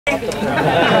On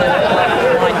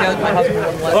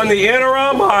the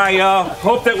interim, I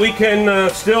hope that we can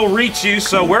still reach you,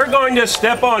 so we're going to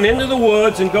step on into the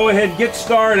woods and go ahead and get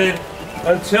started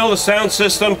until the sound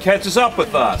system catches up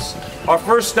with us. Our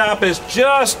first stop is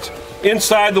just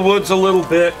inside the woods a little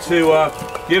bit to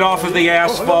get off of the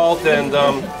asphalt and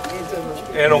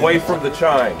away from the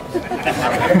chimes.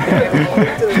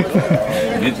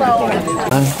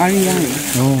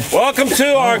 Welcome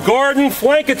to our Gordon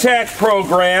Flank Attack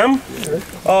program.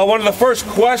 One of the first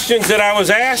questions that I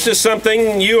was asked is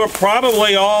something you are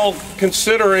probably all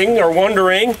considering or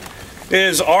wondering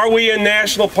is, are we in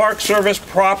National Park Service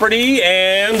property,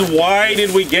 and why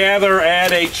did we gather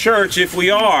at a church if we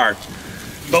are?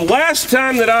 The last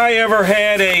time that I ever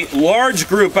had a large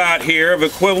group out here of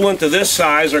equivalent to this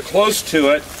size or close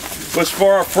to it was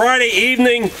for a Friday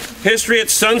evening History at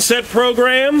Sunset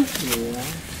program.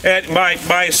 And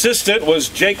my assistant was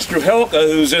Jake Struhelka,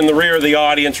 who's in the rear of the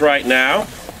audience right now.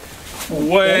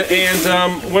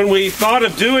 When we thought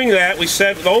of doing that, we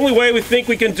said the only way we think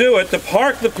we can do it to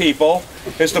park the people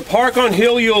is to park on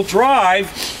Hilliard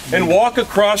Drive and walk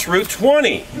across Route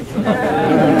 20.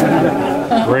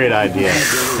 Great idea.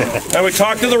 And we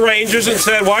talked to the rangers and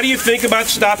said, why do you think about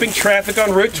stopping traffic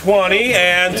on Route 20?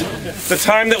 And the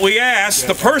time that we asked,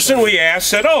 the person we asked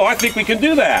said, oh, I think we can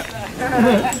do that.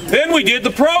 Then we did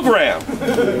the program.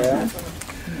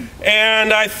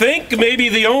 And I think maybe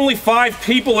the only 5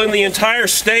 people in the entire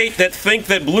state that think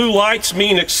that blue lights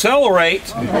mean accelerate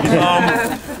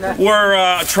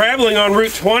were traveling on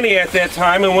Route 20 at that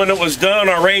time, and when it was done,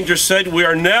 our rangers said, we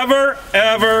are never,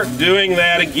 ever doing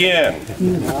that again.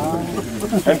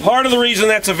 And part of the reason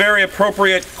that's a very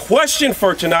appropriate question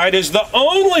for tonight is the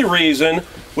only reason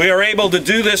we are able to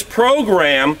do this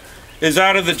program is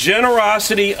out of the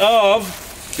generosity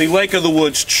of the Lake of the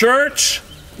Woods Church,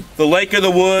 the Lake of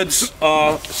the Woods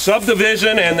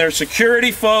subdivision and their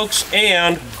security folks,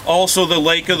 and also the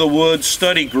Lake of the Woods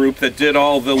study group that did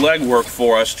all the legwork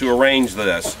for us to arrange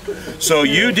this. So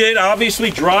you did obviously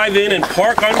drive in and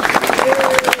park on...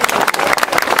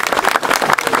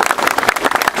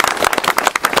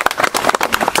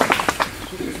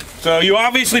 So you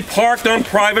obviously parked on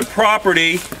private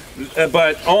property,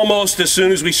 but almost as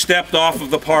soon as we stepped off of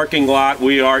the parking lot,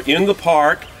 we are in the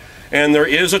park. And there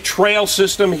is a trail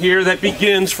system here that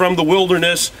begins from the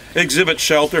Wilderness Exhibit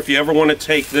Shelter if you ever want to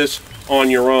take this on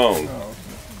your own.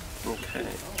 Okay.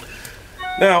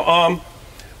 Now,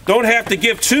 don't have to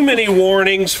give too many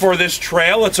warnings for this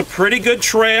trail. It's a pretty good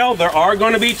trail. There are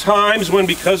going to be times when,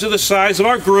 because of the size of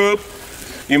our group,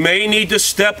 you may need to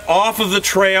step off of the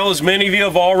trail, as many of you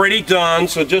have already done,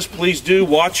 so just please do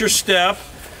watch your step.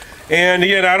 And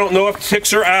yet, I don't know if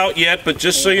ticks are out yet, but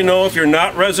just so you know, if you're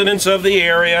not residents of the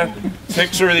area,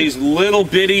 ticks are these little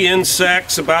bitty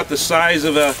insects about the size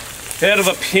of a head of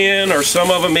a pin, or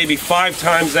some of them maybe 5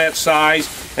 times that size,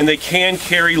 and they can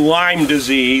carry Lyme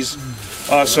disease.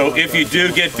 So if you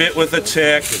do get bit with a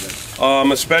tick,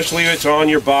 especially if it's on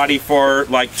your body for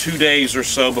like 2 days or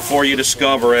so before you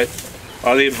discover it,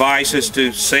 the advice is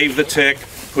to save the tick,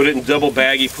 put it in double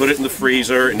baggie, put it in the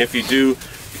freezer, and if you do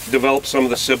develop some of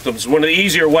the symptoms, one of the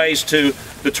easier ways to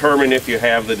determine if you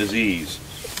have the disease.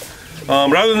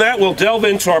 But other than that, we'll delve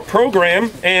into our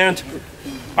program, and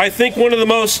I think one of the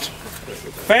most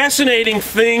fascinating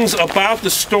things about the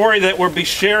story that we'll be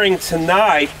sharing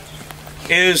tonight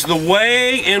is the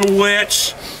way in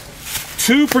which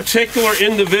 2 particular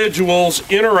individuals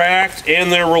interact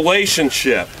and their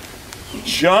relationship.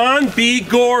 John B.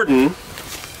 Gordon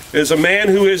is a man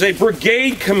who is a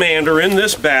brigade commander in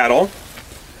this battle.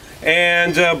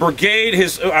 And brigade,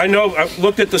 I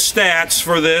looked at the stats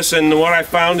for this, and what I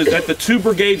found is that the 2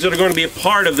 brigades that are going to be a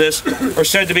part of this are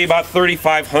said to be about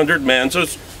 3,500 men. So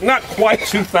it's not quite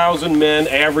 2,000 men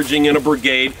averaging in a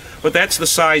brigade, but that's the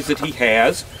size that he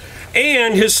has.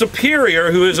 And his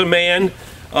superior, who is a man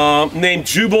named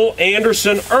Jubal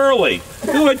Anderson Early,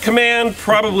 who would command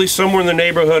probably somewhere in the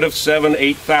neighborhood of 7,000 to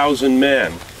 8,000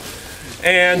 men.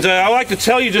 And I'd like to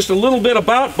tell you just a little bit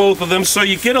about both of them so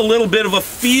you get a little bit of a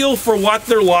feel for what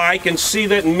they're like and see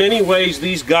that in many ways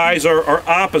these guys are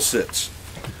opposites.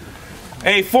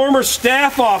 A former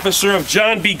staff officer of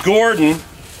John B. Gordon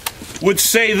would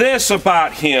say this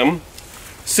about him,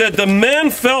 said the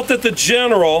men felt that the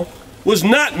general was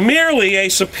not merely a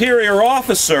superior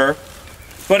officer,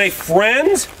 but a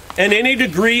friend and in a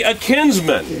degree a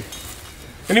kinsman.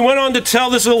 And he went on to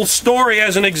tell this little story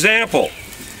as an example.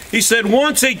 He said,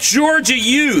 once a Georgia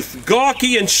youth,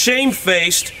 gawky and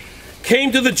shamefaced,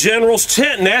 came to the general's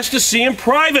tent and asked to see him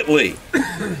privately.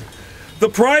 The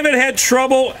private had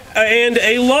trouble and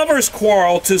a lover's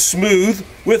quarrel to smooth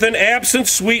with an absent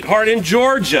sweetheart in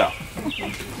Georgia.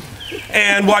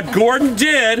 And what Gordon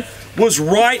did was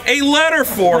write a letter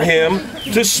for him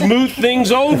to smooth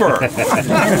things over.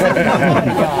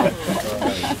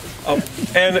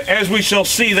 And as we shall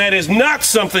see, that is not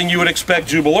something you would expect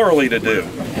Jubal Early to do.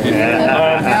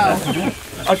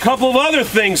 A couple of other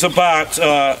things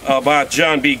about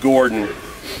John B. Gordon.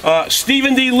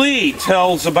 Stephen D. Lee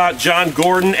tells about John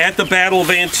Gordon at the Battle of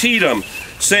Antietam,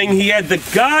 saying he had the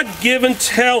God-given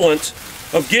talent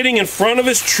of getting in front of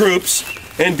his troops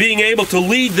and being able to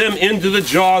lead them into the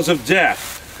jaws of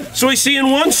death. So we see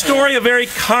in one story a very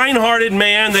kind-hearted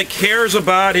man that cares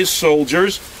about his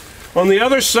soldiers. On the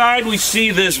other side, we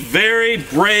see this very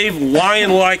brave,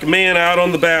 lion-like man out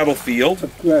on the battlefield.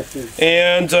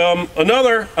 And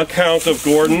another account of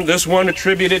Gordon, this one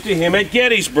attributed to him at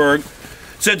Gettysburg,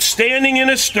 said, standing in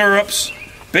his stirrups,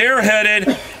 bareheaded,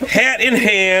 hat in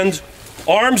hand,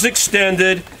 arms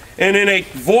extended, and in a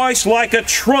voice like a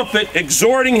trumpet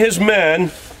exhorting his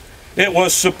men, it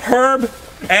was superb,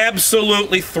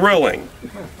 absolutely thrilling.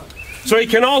 So he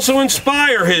can also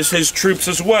inspire his troops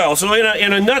as well. So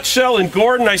in a nutshell, in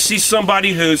Gordon, I see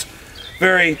somebody who's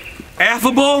very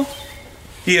affable,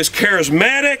 he is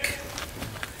charismatic,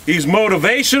 he's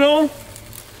motivational,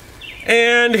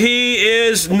 and he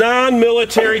is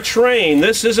non-military trained.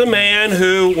 This is a man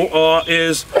who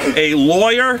is a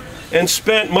lawyer and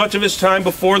spent much of his time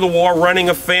before the war running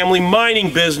a family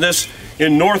mining business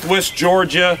in northwest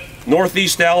Georgia,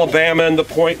 northeast Alabama, and the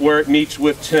point where it meets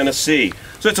with Tennessee.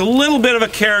 So it's a little bit of a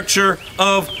caricature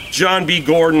of John B.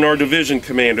 Gordon, our division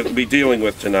commander that we'll be dealing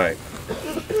with tonight.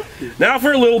 Now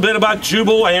for a little bit about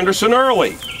Jubal Anderson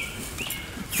Early.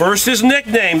 First, his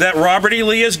nickname that Robert E.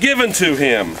 Lee has given to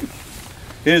him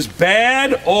is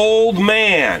Bad Old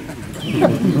Man.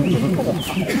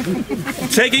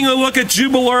 Taking a look at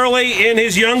Jubal Early in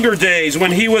his younger days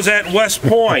when he was at West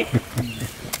Point.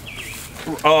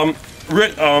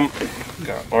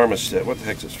 Armistead, what the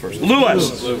heck's his first name?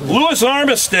 Lewis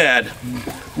Armistead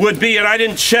would be, and I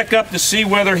didn't check up to see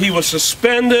whether he was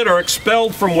suspended or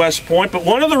expelled from West Point, but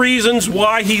one of the reasons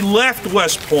why he left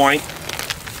West Point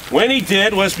when he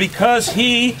did was because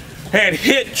he had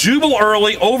hit Jubal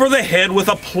Early over the head with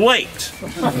a plate.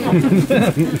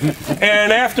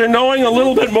 And after knowing a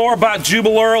little bit more about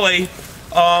Jubal Early,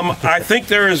 I think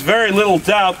there is very little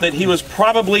doubt that he was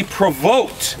probably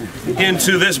provoked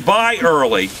into this by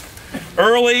Early.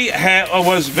 Early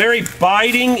was very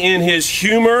biting in his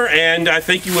humor, and I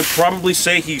think you would probably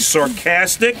say he's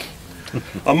sarcastic.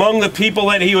 Among the people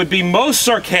that he would be most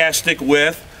sarcastic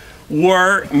with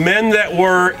were men that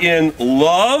were in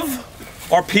love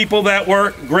or people that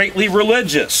were greatly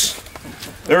religious.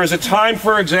 There was a time,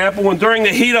 for example, when during the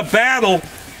heat of battle,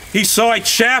 he saw a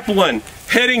chaplain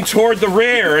heading toward the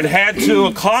rear and had to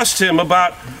accost him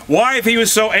about why, if he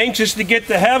was so anxious to get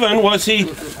to heaven, was he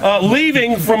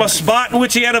leaving from a spot in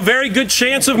which he had a very good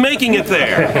chance of making it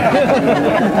there.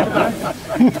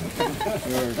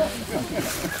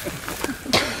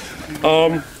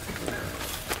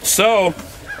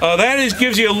 That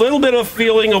gives you a little bit of a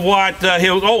feeling of what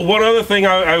one other thing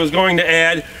I was going to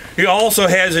add. He also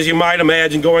has, as you might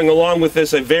imagine, going along with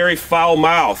this, a very foul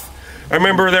mouth. I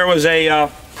remember there was a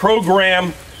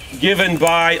program given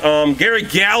by Gary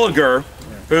Gallagher,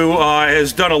 who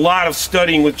has done a lot of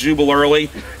studying with Jubal Early,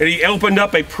 and he opened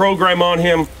up a program on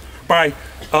him by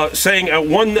saying at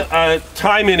one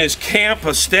time in his camp,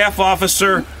 a staff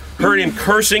officer heard him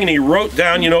cursing, and he wrote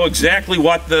down, exactly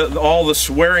what all the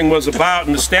swearing was about,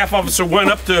 and the staff officer went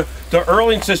up to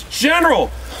Early and says, "General,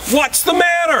 what's the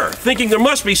matter?" Thinking there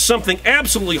must be something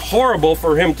absolutely horrible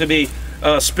for him to be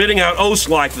spitting out oaths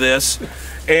like this.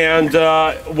 And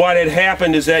what had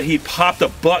happened is that he popped a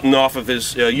button off of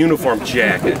his uniform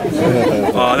jacket.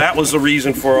 That was the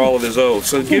reason for all of his oaths.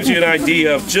 So it gives you an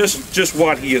idea of just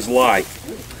what he is like.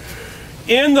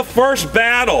 In the first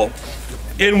battle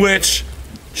in which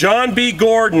John B.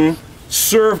 Gordon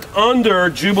served under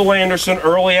Jubal Anderson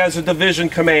Early as a division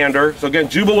commander, so again,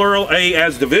 Jubal Early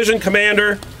as division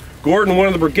commander, Gordon, one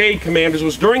of the brigade commanders,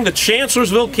 was during the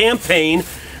Chancellorsville campaign,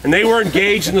 and they were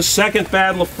engaged in the Second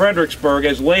Battle of Fredericksburg,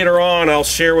 as later on I'll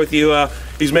share with you,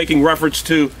 he's making reference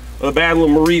to the Battle of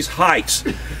Marye's Heights.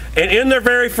 And in their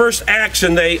very first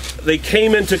action, they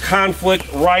came into conflict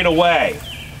right away.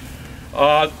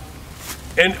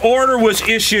 An order was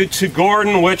issued to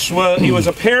Gordon, which he was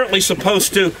apparently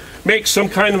supposed to make some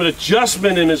kind of an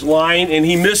adjustment in his line, and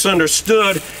he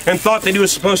misunderstood and thought that he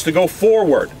was supposed to go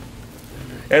forward.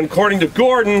 And according to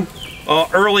Gordon,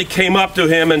 Early came up to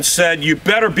him and said, "You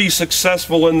better be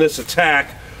successful in this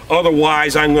attack,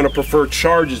 otherwise I'm going to prefer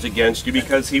charges against you,"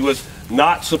 because he was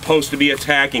not supposed to be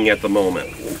attacking at the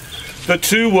moment. The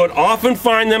two would often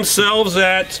find themselves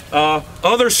at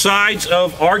other sides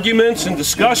of arguments and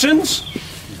discussions,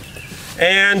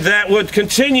 and that would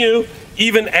continue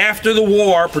even after the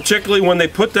war, particularly when they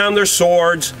put down their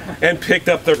swords and picked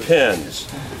up their pens.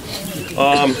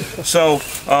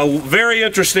 Very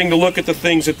interesting to look at the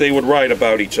things that they would write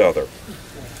about each other.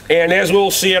 And as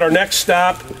we'll see at our next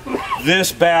stop,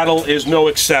 this battle is no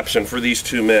exception for these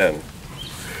two men.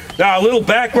 Now, a little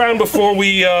background before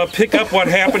we pick up what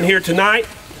happened here tonight.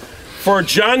 For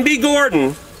John B.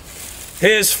 Gordon,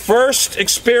 his first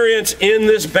experience in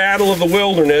this Battle of the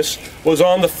Wilderness was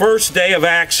on the first day of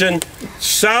action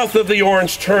south of the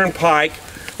Orange Turnpike.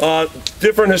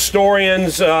 Different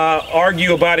historians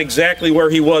argue about exactly where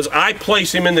he was. I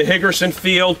place him in the Higgerson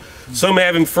Field. Some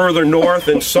have him further north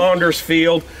in Saunders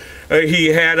Field. He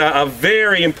had a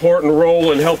very important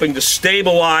role in helping to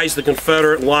stabilize the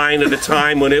Confederate line at a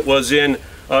time when it was in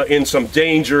some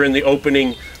danger in the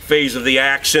opening phase of the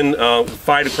action,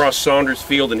 fight across Saunders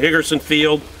Field and Higgerson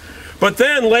Field. But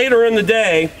then later in the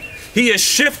day, he is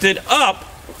shifted up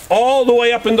all the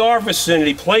way up into our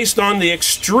vicinity, placed on the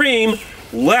extreme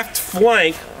left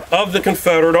flank of the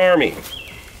Confederate Army.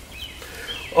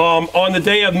 On the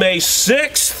day of May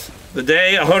 6th, the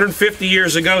day 150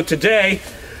 years ago today,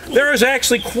 there is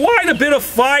actually quite a bit of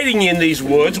fighting in these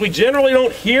woods. We generally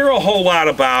don't hear a whole lot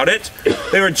about it.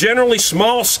 They were generally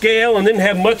small scale and didn't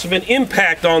have much of an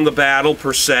impact on the battle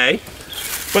per se.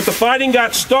 But the fighting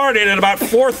got started at about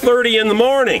 4:30 in the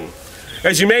morning.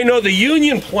 As you may know, the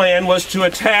Union plan was to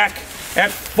attack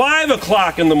at 5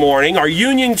 o'clock in the morning. Our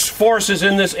Union forces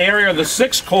in this area are the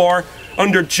 6th Corps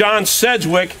under John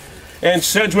Sedgwick, and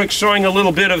Sedgwick showing a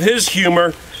little bit of his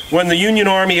humor when the Union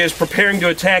Army is preparing to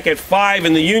attack at 5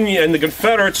 and the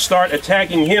Confederates start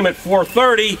attacking him at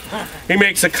 4:30. He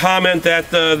makes a comment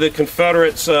that the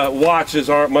Confederates' watches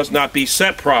must not be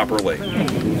set properly.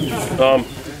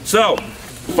 So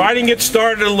fighting gets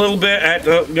started a little bit at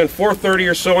 4:30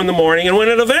 or so in the morning, and when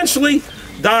it eventually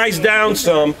dies down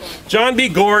some, John B.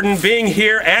 Gordon, being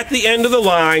here at the end of the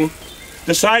line,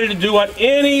 decided to do what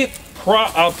any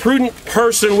prudent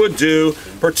person would do,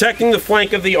 protecting the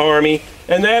flank of the army,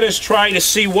 and that is try to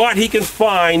see what he can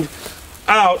find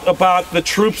out about the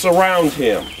troops around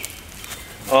him.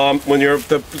 When you're at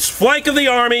the flank of the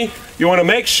army, you want to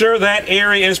make sure that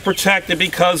area is protected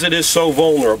because it is so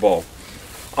vulnerable.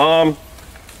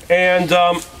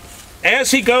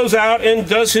 As he goes out and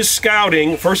does his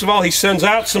scouting, first of all, he sends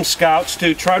out some scouts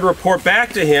to try to report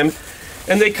back to him,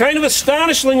 and they kind of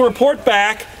astonishingly report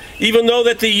back, even though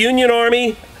that the Union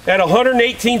Army at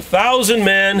 118,000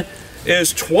 men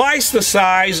is twice the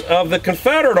size of the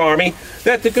Confederate Army,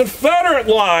 that the Confederate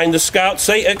line, the scouts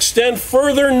say, extend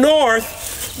further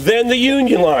north than the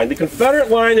Union line. The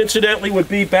Confederate line, incidentally, would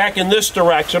be back in this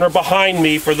direction, or behind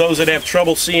me, for those that have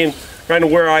trouble seeing kind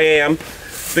of where I am.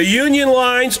 The Union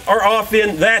lines are off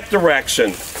in that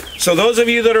direction. So those of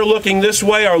you that are looking this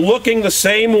way are looking the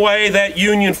same way that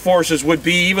Union forces would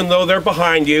be, even though they're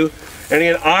behind you. And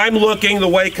again, I'm looking the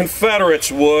way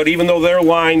Confederates would, even though their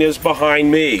line is behind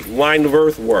me, line of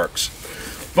earthworks.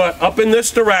 But up in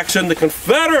this direction, the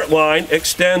Confederate line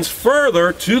extends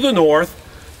further to the north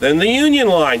than the Union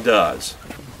line does.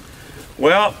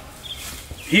 Well,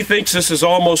 he thinks this is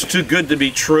almost too good to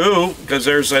be true, because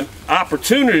there's an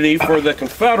opportunity for the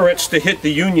Confederates to hit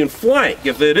the Union flank,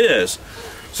 if it is.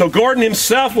 So Gordon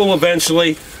himself will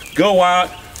eventually go out,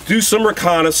 do some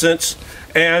reconnaissance,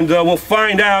 and we'll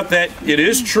find out that it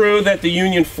is true that the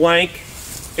Union flank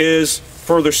is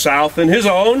further south than his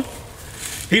own.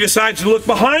 He decides to look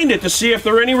behind it to see if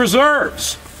there are any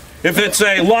reserves. If it's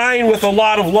a line with a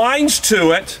lot of lines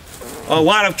to it, a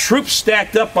lot of troops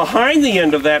stacked up behind the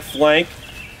end of that flank,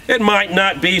 it might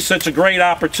not be such a great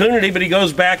opportunity, but he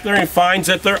goes back there and finds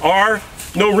that there are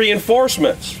no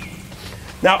reinforcements.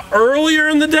 Now, earlier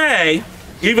in the day,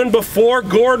 even before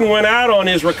Gordon went out on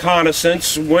his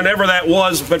reconnaissance, whenever that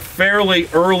was, but fairly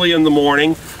early in the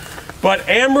morning, but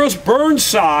Ambrose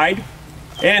Burnside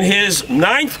and his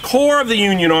 9th Corps of the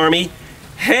Union Army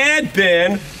had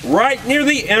been right near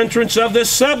the entrance of this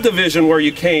subdivision where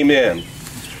you came in.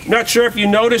 Not sure if you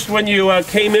noticed when you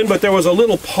came in, but there was a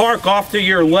little park off to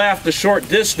your left, a short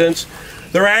distance.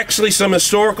 There are actually some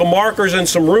historical markers and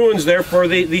some ruins there for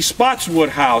the Spotswood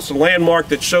House, a landmark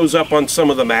that shows up on some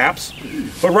of the maps.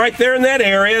 But right there in that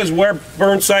area is where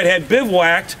Burnside had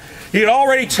bivouacked. He had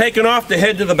already taken off to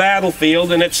head to the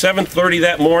battlefield, and at 7:30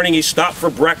 that morning he stopped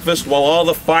for breakfast while all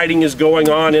the fighting is going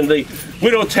on in the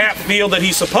Widow Tap field that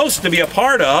he's supposed to be a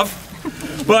part of.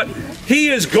 But he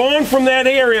is gone from that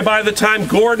area by the time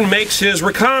Gordon makes his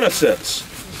reconnaissance.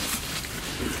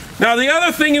 Now, the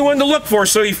other thing he wanted to look for,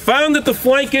 so he found that the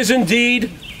flank is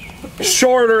indeed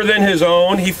shorter than his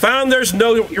own. He found there's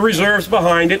no reserves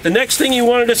behind it. The next thing he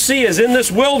wanted to see is, in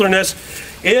this wilderness,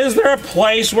 is there a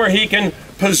place where he can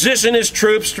position his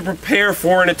troops to prepare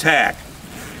for an attack?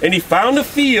 And he found a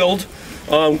field.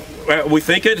 We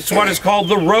think it's what is called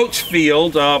the Roach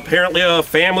Field. Apparently a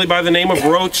family by the name of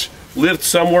Roach lived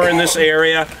somewhere in this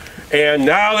area. And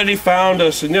now that he found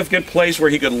a significant place where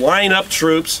he could line up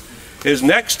troops, his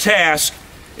next task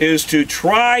is to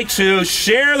try to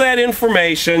share that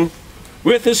information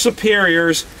with his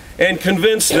superiors and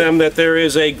convince them that there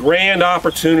is a grand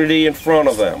opportunity in front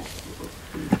of them.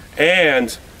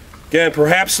 And again,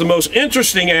 perhaps the most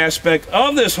interesting aspect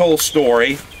of this whole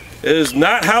story is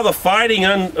not how the fighting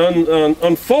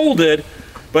unfolded,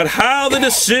 but how the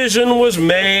decision was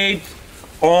made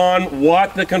on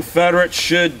what the Confederates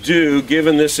should do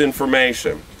given this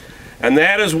information. And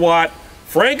that is what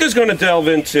Frank is going to delve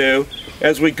into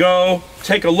as we go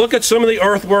take a look at some of the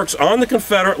earthworks on the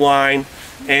Confederate line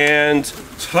and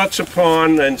touch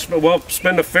upon and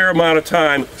spend a fair amount of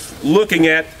time looking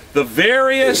at the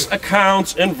various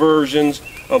accounts and versions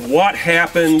of what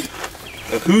happened,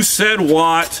 who said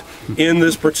what in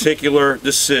this particular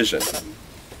decision.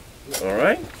 All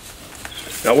right?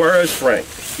 Now, where is Frank?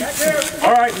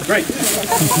 All right, great.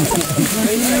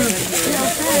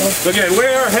 Okay, we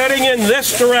are heading in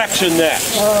this direction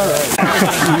next. All right.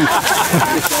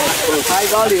 High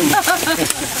volume.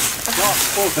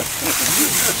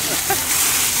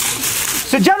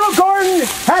 So General Gordon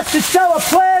has to sell a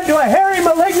plan to a hairy,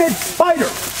 malignant spider.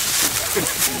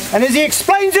 And as he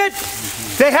explains it,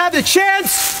 they have the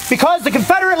chance, because the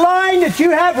Confederate line that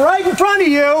you have right in front of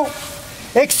you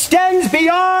extends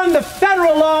beyond the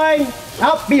Federal line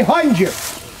out behind you.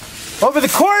 Over the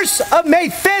course of May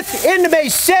 5th into May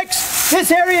 6th,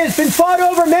 this area has been fought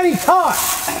over many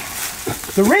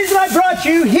times. The reason I brought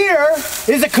you here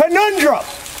is a conundrum.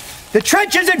 The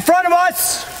trenches in front of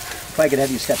us, if I could have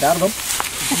you step out of them,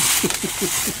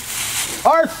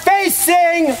 are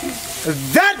facing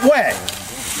that way.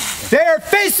 They are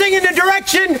facing in the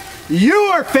direction you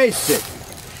are facing.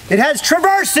 It has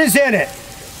traverses in it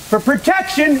for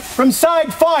protection from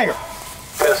side fire.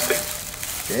 Testing.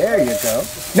 There you go.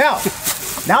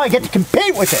 Now I get to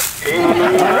compete with it. All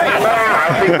right.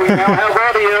 I think we now have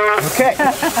audio. Okay.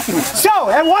 So,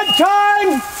 at one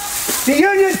time, the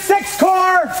Union 6th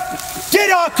Corps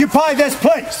did occupy this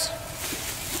place.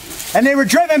 And they were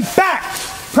driven back,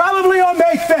 probably on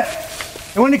May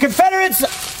 5th. And when the Confederates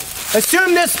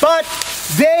assumed this spot,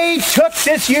 they took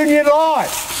this Union line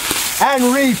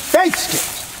and refaced it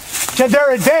to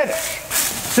their advantage.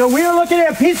 So we are looking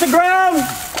at a piece of ground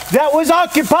that was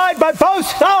occupied by both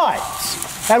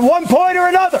sides at one point or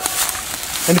another.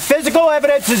 And the physical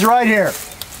evidence is right here.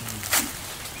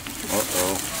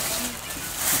 Uh-oh.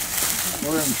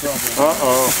 We're in trouble.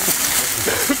 Uh-oh.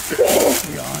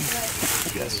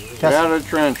 Get out of the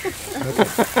trench.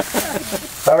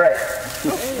 All right.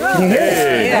 Can you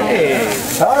hear me?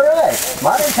 Hey. All right.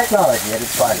 Modern technology at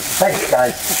its finest. Thanks,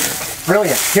 guys.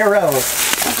 Brilliant. Heroes.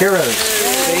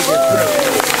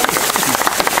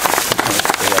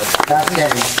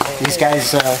 Outstanding. These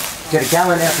guys did a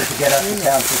gallant effort to get us the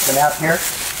sound system out here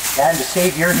and to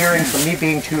save your hearing from me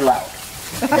being too loud.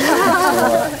 So,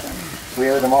 we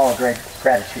owe them all a great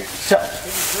gratitude. So,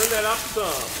 Turn that up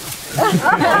some. is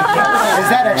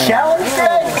that a challenge,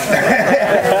 Greg?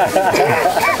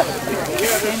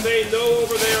 Yeah, they say no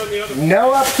over there on the other side.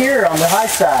 No up here on the high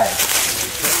side.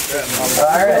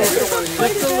 All right.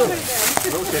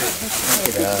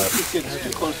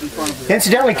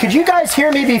 Incidentally, could you guys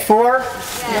hear me before?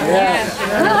 Yes.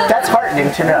 That's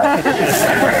heartening to know.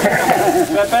 Is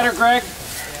that better, Greg?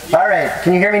 All right,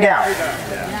 can you hear me now?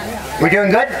 We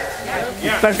doing good?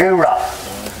 Hoorah.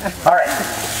 All right.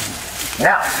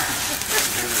 Now,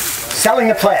 selling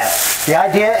the plan. The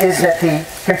idea is that the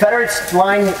Confederates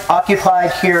line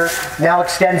occupied here now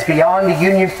extends beyond the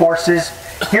Union forces.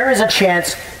 Here is a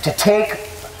chance to take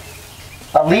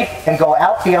a leap and go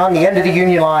out beyond the end of the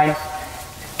Union line,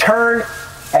 turn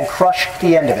and crush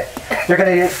the end of it. They're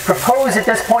going to propose at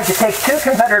this point to take 2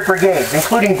 Confederate brigades,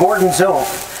 including Gordon's own,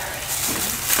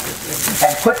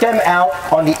 and put them out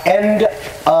on the end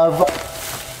of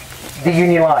the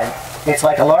Union line. It's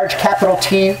like a large capital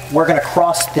T. We're going to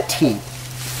cross the T.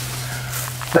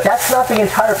 But that's not the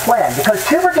entire plan, because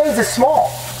 2 brigades is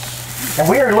small, and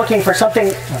we are looking for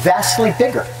something vastly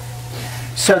bigger.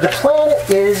 So the plan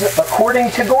is,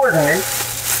 according to Gordon,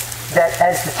 that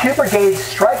as the 2 brigades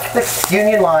strike the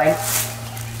Union line,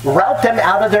 rout them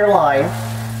out of their line,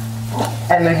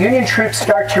 and the Union troops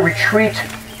start to retreat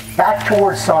back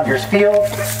towards Saunders Field,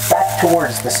 back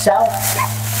towards the south,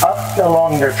 up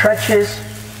along their trenches,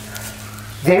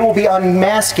 they will be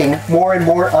unmasking more and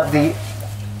more of the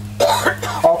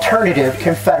alternative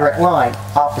Confederate line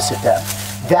opposite them.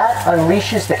 That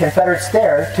unleashes the Confederates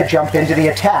there to jump into the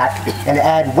attack and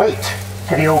add weight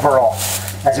to the overall.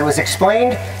 As it was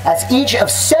explained, as each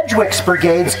of Sedgwick's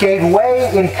brigades gave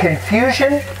way in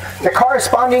confusion, the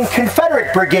corresponding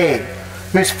Confederate brigade,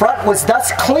 whose front was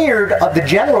thus cleared of the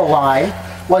general line,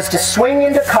 was to swing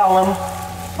into column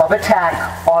of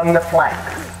attack on the flank.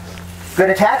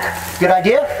 Good attack? Good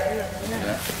idea?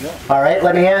 All right,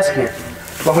 let me ask you.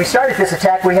 When we started this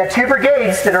attack, we had 2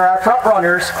 brigades that are our front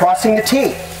runners crossing the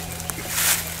T.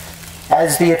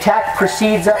 As the attack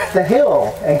proceeds up the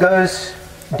hill and goes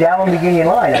down the Union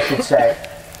line, I should say,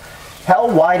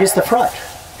 how wide is the front?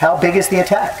 How big is the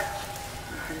attack?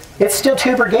 It's still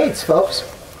 2 brigades, folks,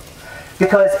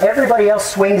 because everybody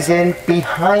else swings in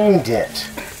behind it.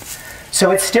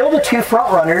 So it's still the 2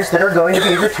 front runners that are going to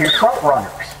be the 2 front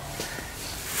runners.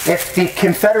 If the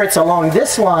Confederates along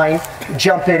this line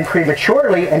jump in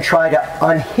prematurely and try to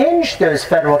unhinge those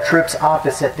Federal troops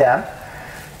opposite them,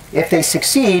 if they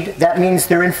succeed, that means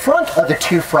they're in front of the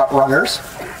 2 front runners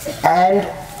and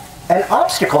an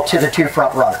obstacle to the 2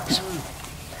 front runners.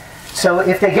 So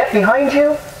if they get behind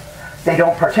you, they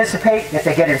don't participate. If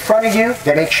they get in front of you,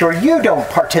 they make sure you don't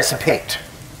participate.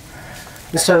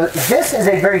 So this is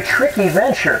a very tricky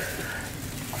venture,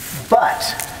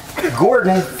 but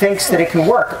Gordon thinks that it can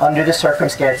work under the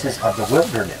circumstances of the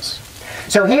wilderness.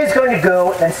 So he is going to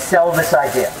go and sell this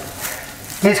idea.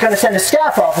 He's going to send a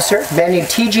staff officer, a man named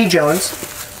T.G.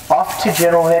 Jones, off to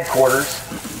General Headquarters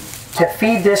to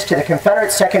feed this to the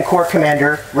Confederate 2nd Corps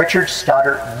Commander, Richard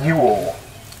Stoddert Ewell.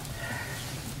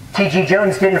 T.G.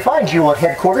 Jones didn't find Ewell at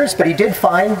headquarters, but he did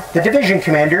find the division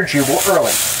commander, Jubal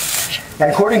Early.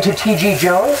 And according to T.G.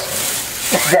 Jones,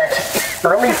 that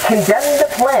Early condemned the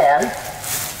plan,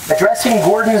 addressing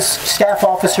Gordon's staff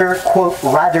officer, quote,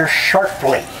 rather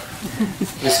sharply.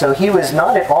 So he was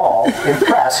not at all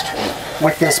impressed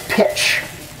with this pitch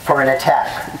for an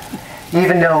attack,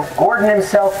 even though Gordon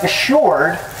himself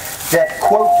assured that,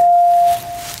 quote,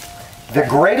 the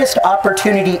greatest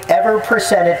opportunity ever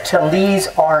presented to Lee's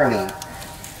army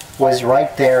was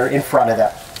right there in front of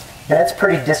them. And that's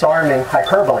pretty disarming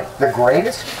hyperbole. The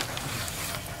greatest?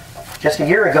 Just a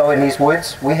year ago in these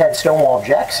woods, we had Stonewall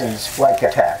Jackson's flank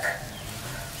attack.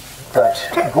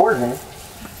 But Gordon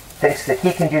thinks that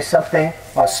he can do something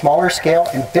on a smaller scale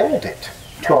and build it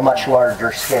to a much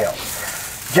larger scale.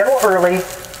 General Early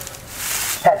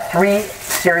had 3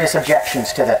 serious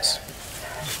objections to this.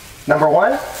 Number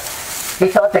 1, he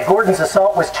thought that Gordon's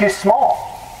assault was too small.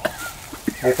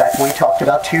 In fact, we talked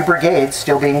about 2 brigades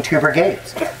still being 2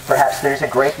 brigades. Perhaps there's a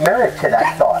great merit to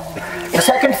that thought. The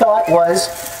second thought was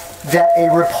that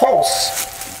a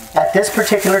repulse at this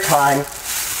particular time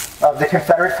of the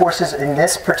Confederate forces in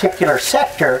this particular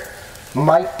sector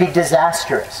might be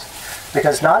disastrous.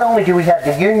 Because not only do we have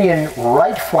the Union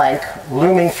right flank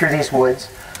looming through these woods,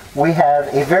 we have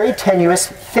a very tenuous,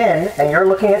 thin, and you're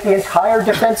looking at the entire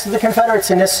defense of the Confederates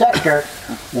in this sector,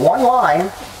 one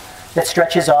line that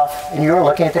stretches off, and you're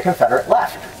looking at the Confederate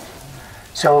left.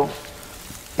 So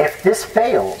if this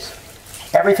fails,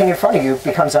 everything in front of you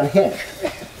becomes unhinged.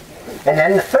 And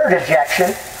then the third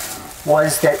objection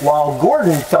was that while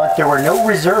Gordon thought there were no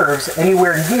reserves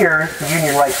anywhere near the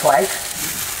Union right flank,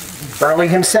 Early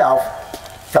himself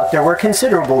thought there were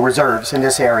considerable reserves in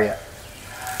this area.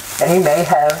 And he may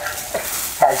have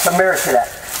had some merit to that.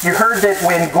 You heard that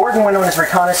when Gordon went on his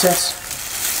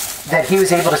reconnaissance, that he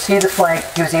was able to see the flank,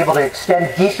 he was able to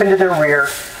extend deep into their rear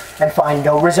and find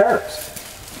no reserves.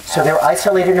 So they were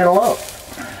isolated and alone.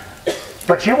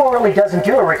 But Jubal really doesn't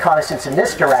do a reconnaissance in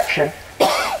this direction,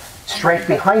 straight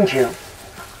behind you.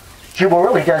 Jubal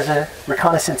really does a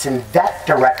reconnaissance in that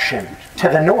direction, to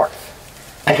the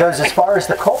north, and goes as far as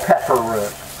the Culpeper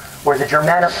Road, or the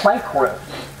Germanna Plank Road.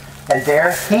 And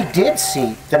there he did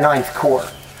see the 9th Corps.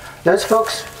 Those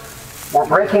folks were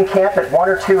breaking camp at 1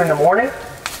 or 2 in the morning.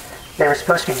 They were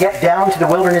supposed to get down to the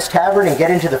Wilderness Tavern and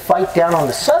get into the fight down on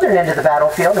the southern end of the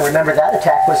battlefield. And remember, that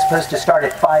attack was supposed to start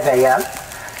at 5 a.m.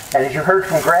 And as you heard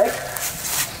from Gregg,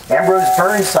 Ambrose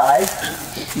Burnside,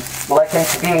 likened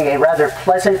to being a rather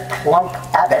pleasant, plump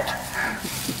abbot,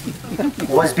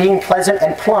 was being pleasant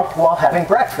and plump while having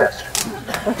breakfast.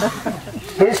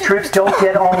 His troops don't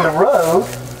get on the road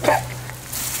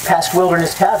past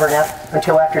Wilderness Tavern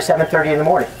until after 7:30 in the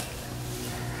morning.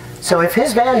 So if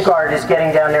his vanguard is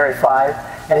getting down there at 5,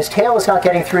 and his tail is not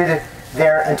getting through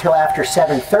there until after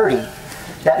 7:30,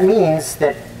 that means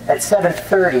that at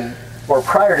 7:30, or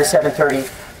prior to 7:30,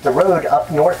 the road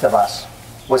up north of us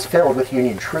was filled with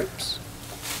Union troops.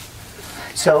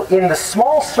 So in the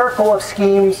small circle of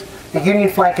schemes the Union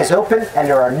flank is open and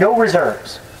there are no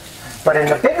reserves. But in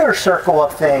the bigger circle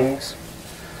of things,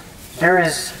 there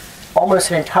is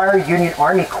almost an entire Union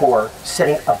Army Corps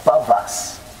sitting above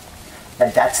us.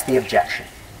 And that's the objection.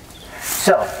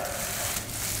 So,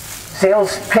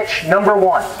 sales pitch number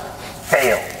 1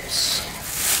 fails.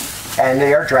 And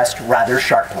they are dressed rather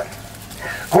sharply.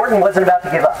 Gordon wasn't about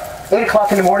to give up. 8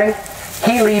 o'clock in the morning,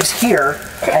 he leaves here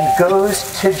and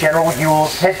goes to General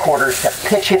Ewell's headquarters to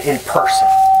pitch it in person.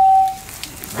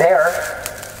 There,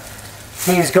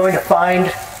 he is going to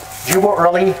find Jubal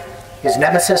Early, his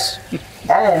nemesis,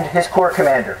 and his corps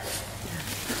commander.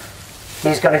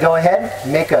 He's going to go ahead,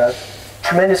 make a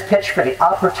tremendous pitch for the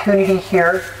opportunity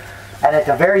here, and at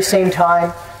the very same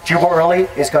time, Jubal Early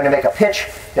is going to make a pitch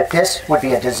that this would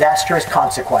be a disastrous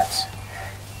consequence.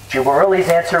 Jubal Early's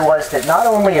answer was that not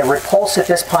only a repulse at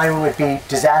this point would be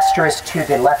disastrous to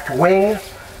the left wing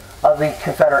of the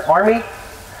Confederate Army,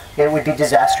 it would be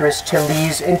disastrous to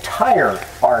Lee's entire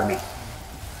army.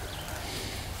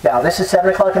 Now, this is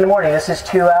 7 o'clock in the morning. This is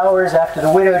 2 hours after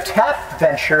the Widow Tap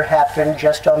venture happened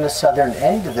just on the southern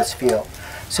end of this field.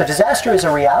 So disaster is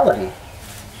a reality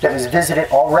that was visited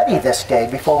already this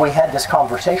day before we had this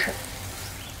conversation.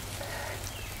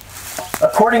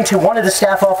 According to one of the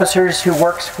staff officers who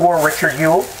works for Richard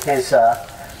Ewell, his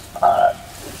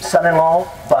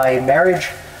son-in-law by marriage,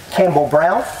 Campbell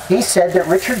Brown, he said that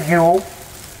Richard Ewell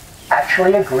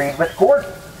actually agreed with Gordon,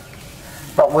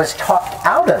 but was talked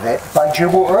out of it by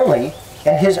Jubal Early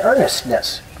in his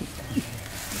earnestness.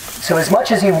 So as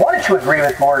much as he wanted to agree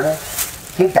with Gordon,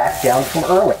 he backed down from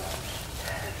Early.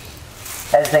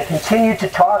 As they continued to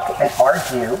talk and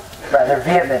argue rather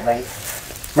vehemently,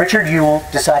 Richard Ewell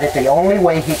decided the only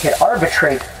way he could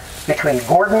arbitrate between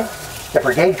Gordon, the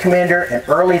brigade commander, and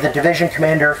Early, the division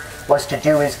commander, was to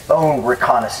do his own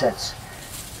reconnaissance.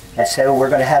 And so we're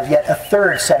going to have yet a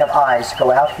third set of eyes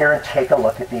go out here and take a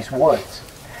look at these woods.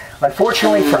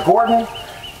 Unfortunately for Gordon,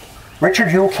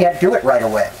 Richard Ewell can't do it right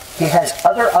away. He has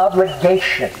other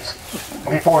obligations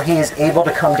before he is able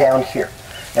to come down here.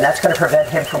 And that's going to prevent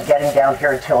him from getting down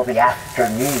here until the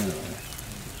afternoon.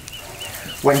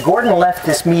 When Gordon left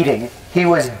this meeting, he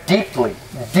was deeply,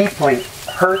 deeply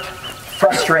hurt,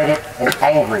 frustrated, and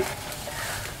angry.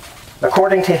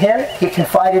 According to him, he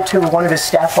confided to one of his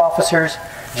staff officers,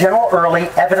 General Early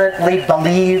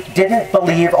evidently didn't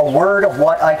believe a word of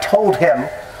what I told him,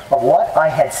 of what I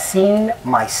had seen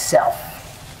myself.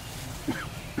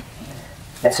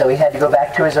 And so he had to go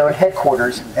back to his own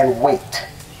headquarters and wait.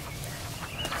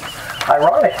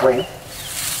 Ironically,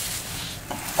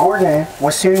 Gordon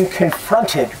was soon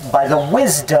confronted by the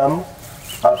wisdom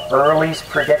of Early's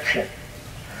prediction.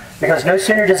 Because no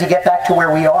sooner does he get back to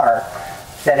where we are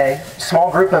than a small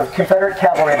group of Confederate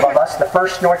cavalry above us, the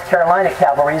 1st North Carolina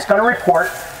Cavalry, is going to report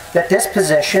that this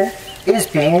position is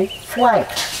being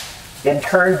flanked, in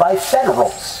turn by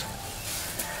Federals.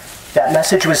 That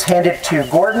message was handed to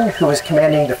Gordon, who was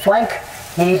commanding the flank.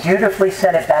 He dutifully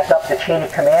sent it back up the chain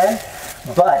of command,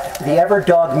 but the ever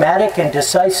dogmatic and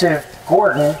decisive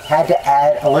Gordon had to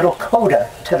add a little coda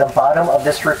to the bottom of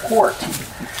this report.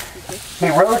 He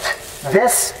wrote,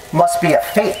 "This must be a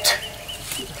feint.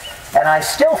 And I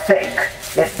still think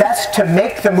it best to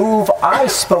make the move I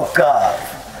spoke of,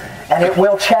 and it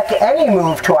will check any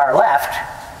move to our left,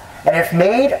 and if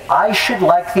made, I should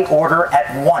like the order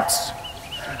at once.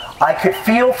 I could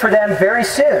feel for them very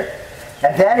soon,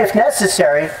 and then, if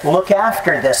necessary, look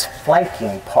after this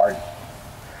flanking party."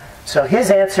 So his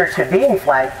answer to being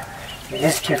flanked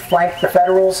is to flank the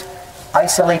Federals,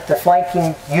 isolate the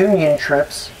flanking Union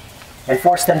troops, and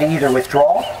force them to either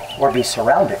withdraw or be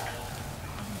surrounded.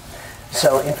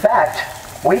 So, in fact,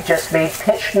 we just made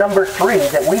pitch number 3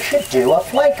 that we should do a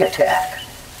flank attack.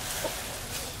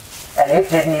 And it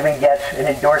didn't even get an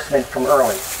endorsement from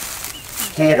Early.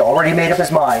 He had already made up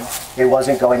his mind it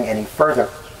wasn't going any further.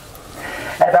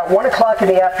 At about 1 o'clock in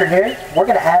the afternoon, we're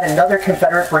going to add another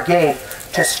Confederate brigade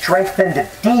to strengthen the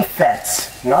defense,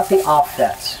 not the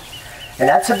offense. And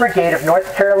that's a brigade of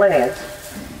North Carolinians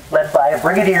led by a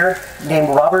brigadier named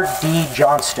Robert D.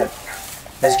 Johnston.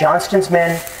 As Johnston's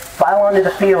men file onto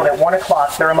the field at 1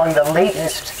 o'clock, they're among the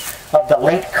latest of the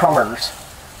latecomers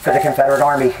for the Confederate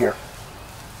Army here.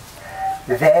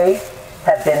 They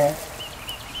have been,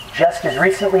 just as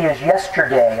recently as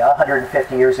yesterday,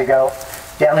 150 years ago,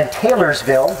 down in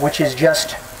Taylorsville, which is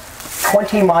just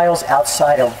 20 miles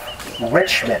outside of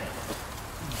Richmond.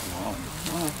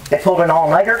 They pulled an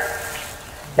all-nighter.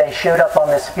 They showed up on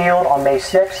this field on May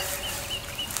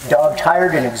 6th,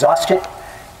 dog-tired and exhausted.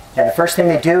 And the first thing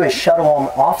they do is shuttle them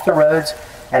off the roads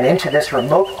and into this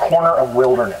remote corner of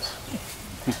wilderness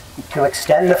to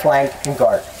extend the flank and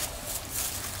guard.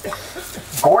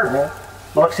 Gordon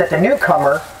looks at the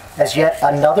newcomer as yet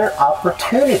another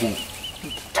opportunity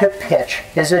to pitch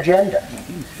his agenda.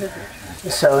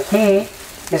 So he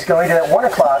is going to, at 1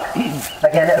 o'clock,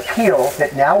 again appeal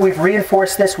that now we've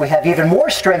reinforced this, we have even more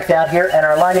strength out here, and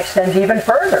our line extends even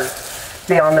further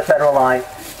beyond the federal line.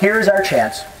 Here's our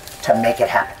chance to make it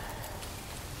happen.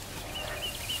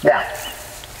 Now,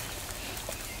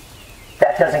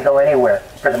 that doesn't go anywhere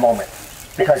for the moment,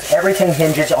 because everything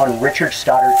hinges on Richard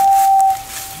Stoddard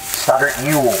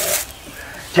Ewell.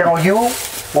 General Ewell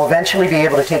will eventually be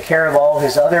able to take care of all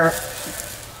his other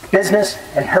business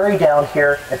and hurry down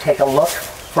here and take a look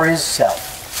for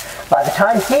himself. By the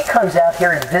time he comes out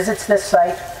here and visits this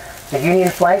site, the Union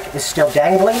flank is still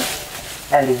dangling,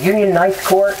 and the Union 9th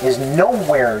Corps is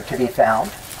nowhere to be found.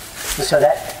 So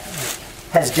that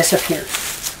has disappeared.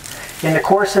 In the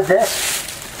course of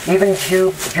this, even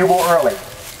Jubal Early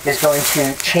is going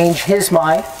to change his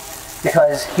mind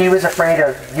because he was afraid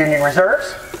of Union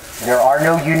reserves. There are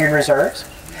no Union reserves.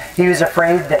 He was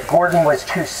afraid that Gordon was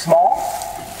too small,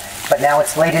 but now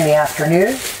it's late in the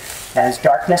afternoon, and as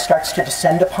darkness starts to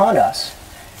descend upon us,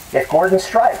 if Gordon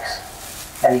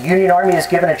strikes and the Union Army is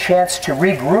given a chance to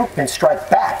regroup and strike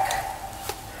back,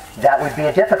 that would be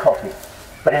a difficulty.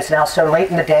 But it's now so late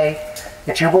in the day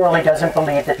that Jubal Early doesn't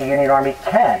believe that the Union Army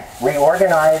can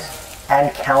reorganize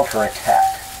and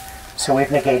counterattack. So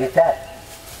we've negated that.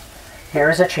 Here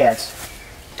is a chance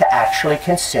to actually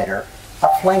consider a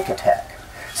flank attack.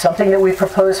 Something that we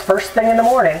proposed first thing in the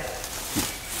morning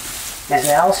is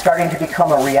now starting to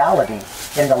become a reality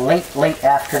in the late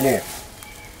afternoon.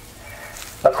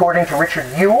 According to Richard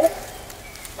Ewell,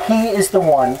 he is the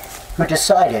one who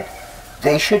decided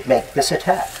they should make this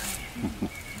attack.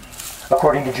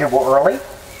 According to Jubal Early,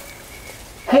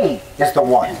 he is the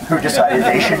one who decided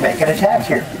they should make an attack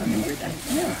here.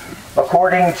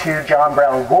 According to John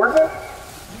Brown Gordon,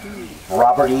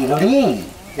 Robert E. Lee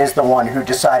is the one who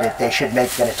decided they should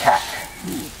make an attack.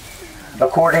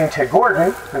 According to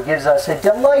Gordon, who gives us a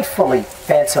delightfully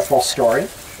fanciful story,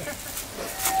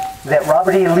 that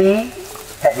Robert E. Lee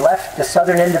had left the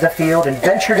southern end of the field and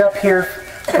ventured up here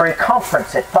for a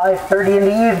conference at 5:30 in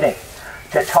the evening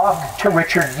to talk to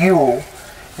Richard Ewell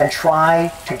and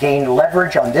try to gain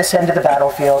leverage on this end of the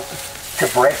battlefield to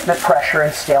break the pressure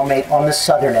and stalemate on the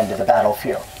southern end of the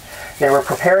battlefield. They were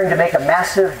preparing to make a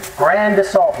massive grand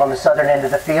assault on the southern end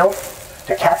of the field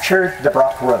to capture the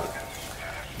Brock Road.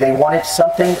 They wanted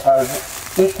something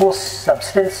of equal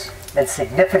substance and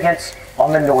significance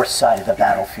on the north side of the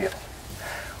battlefield.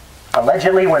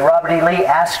 Allegedly, when Robert E. Lee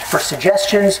asked for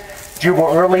suggestions,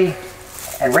 Jubal Early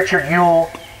and Richard Ewell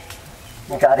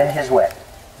got in his way,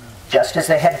 just as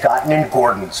they had gotten in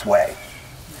Gordon's way.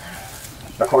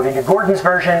 According to Gordon's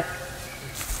version,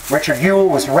 Richard Ewell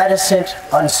was reticent,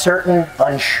 uncertain,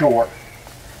 unsure,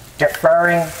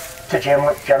 deferring to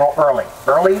General Early.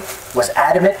 Early was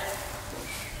adamant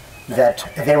that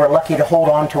they were lucky to hold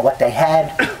on to what they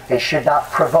had. They should not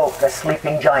provoke a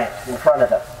sleeping giant in front of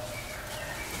them.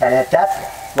 And at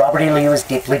that, Robert E. Lee was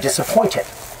deeply disappointed,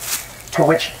 to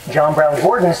which John Brown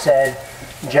Gordon said,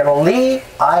 "General Lee,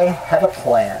 I have a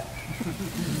plan."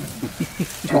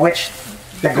 To which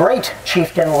the great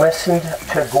chieftain listened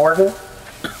to Gordon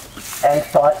and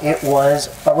thought it was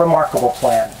a remarkable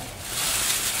plan.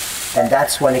 And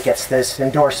that's when it gets this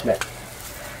endorsement.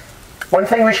 One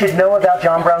thing we should know about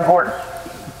John Brown Gordon: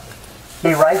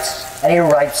 he writes, and he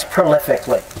writes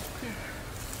prolifically.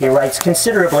 He writes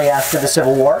considerably after the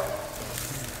Civil War,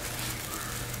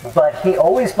 but he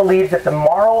always believed that the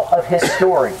moral of his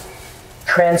story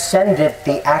transcended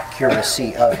the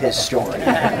accuracy of his story.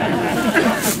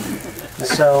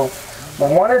 So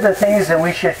one of the things that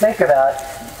we should think about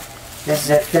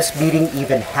is if this meeting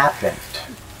even happened.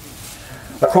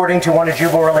 According to one of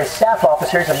Jubal Early's staff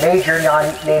officers, a major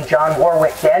named John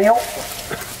Warwick Daniel,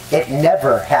 it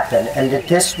never happened, and that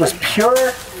this was pure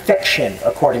fiction,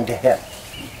 according to him.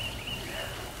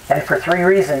 And for three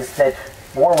reasons that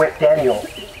Warwick Daniel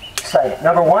cited.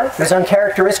 Number one, it was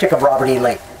uncharacteristic of Robert E.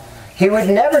 Lee. He would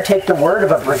never take the word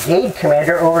of a brigade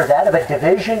commander over that of a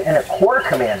division and a corps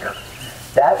commander.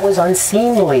 That was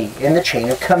unseemly in the chain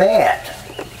of command.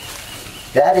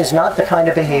 That is not the kind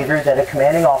of behavior that a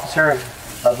commanding officer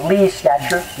of Lee's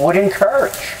stature would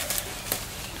encourage.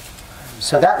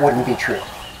 So that wouldn't be true.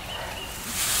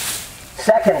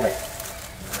 Secondly,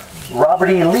 Robert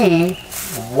E. Lee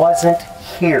wasn't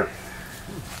here.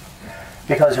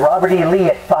 Because Robert E. Lee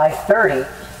at 5:30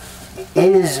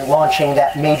 is launching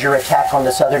that major attack on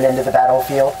the southern end of the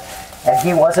battlefield, and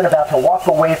he wasn't about to walk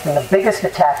away from the biggest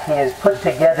attack he has put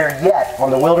together yet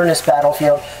on the wilderness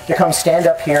battlefield to come stand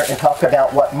up here and talk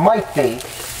about what might be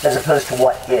as opposed to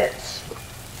what is.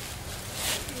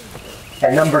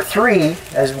 And number 3,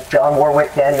 as John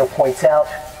Warwick Daniel points out,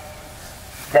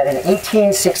 that in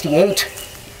 1868,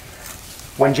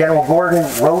 when General Gordon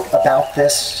wrote about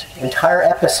this entire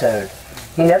episode,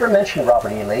 he never mentioned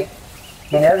Robert E. Lee.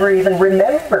 He never even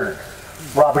remembered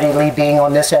Robert E. Lee being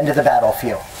on this end of the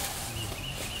battlefield.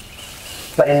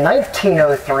 But in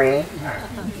 1903,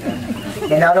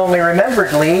 he not only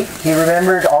remembered Lee, he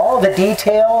remembered all the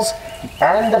details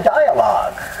and the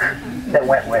dialogue that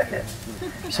went with it.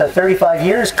 So 35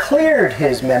 years cleared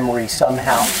his memory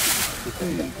somehow.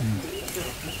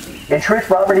 In truth,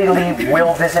 Robert E. Lee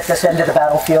will visit this end of the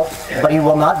battlefield, but he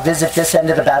will not visit this end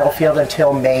of the battlefield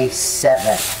until May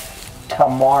 7th,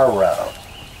 tomorrow.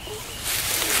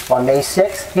 On May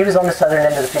 6th, he was on the southern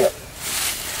end of the field.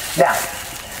 Now,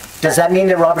 does that mean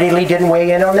that Robert E. Lee didn't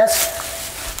weigh in on this?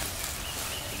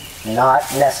 Not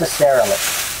necessarily.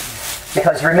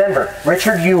 Because remember,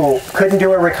 Richard Ewell couldn't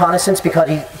do a reconnaissance because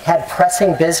he had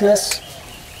pressing business.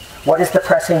 What is the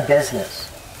pressing business?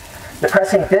 The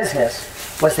pressing business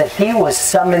was that he was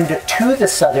summoned to the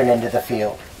southern end of the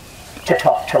field to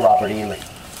talk to Robert E. Lee.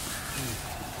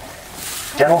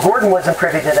 General Gordon wasn't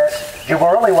privy to this. Jubal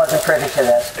Early wasn't privy to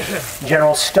this.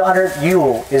 General Stoddard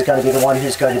Ewell is going to be the one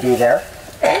who's going to be there.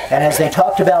 And as they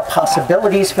talked about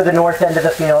possibilities for the north end of the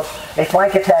field, a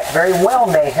flank attack very well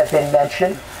may have been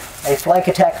mentioned. A flank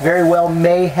attack very well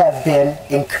may have been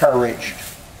encouraged.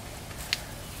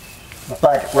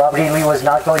 But Robert E. Lee was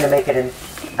not going to make it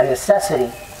a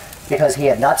necessity because he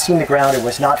had not seen the ground and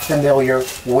was not familiar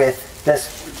with the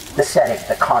setting,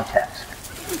 the context.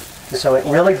 So it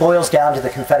really boils down to the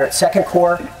Confederate 2nd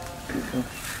Corps.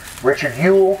 Richard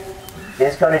Ewell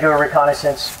is going to do a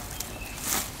reconnaissance.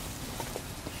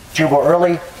 Jubal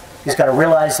Early is going to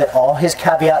realize that all his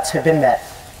caveats have been met.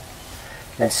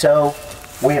 And so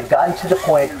we have gotten to the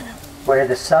point where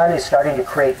the sun is starting to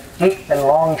create deep and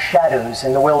long shadows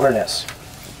in the wilderness.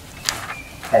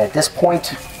 And at this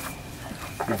point,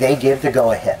 they give the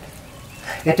go-ahead.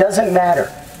 It doesn't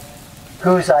matter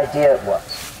whose idea it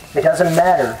was. It doesn't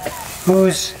matter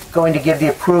who's going to give the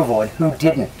approval and who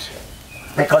didn't.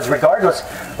 Because regardless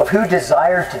of who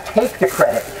desired to take the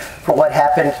credit for what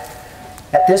happened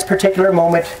at this particular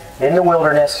moment in the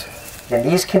wilderness, in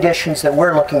these conditions that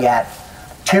we're looking at,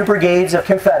 2 brigades of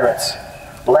Confederates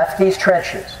left these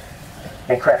trenches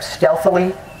and crept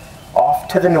stealthily off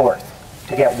to the north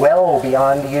to get well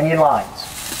beyond the Union lines.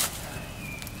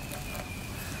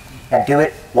 And do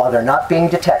it while they're not being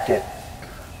detected.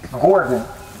 Gordon,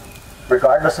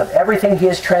 regardless of everything he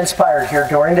has transpired here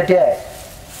during the day,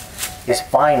 is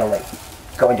finally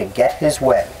going to get his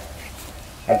way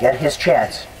and get his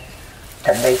chance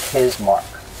to make his mark.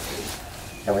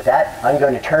 And with that, I'm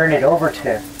going to turn it over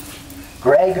to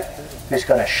Gregg, who's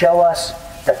going to show us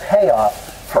the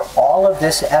payoff for all of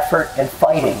this effort and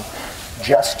fighting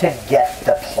just to get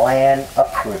the plan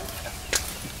approved.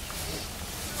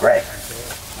 Gregg.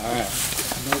 All right.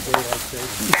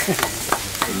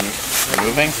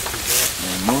 Moving.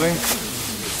 Moving.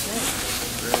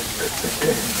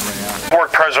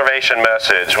 Work preservation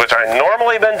message, which I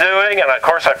normally been doing, and of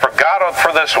course I forgot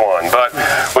for this one, but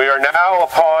we are now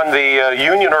upon the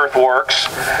Union Earthworks,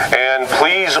 and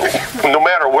please, no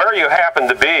matter where you happen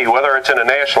to be, whether it's in a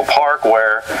national park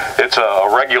where it's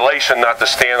a regulation not to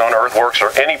stand on earthworks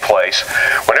or any place,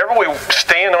 whenever we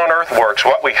stand on earthworks,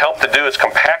 what we help to do is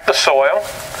compact the soil,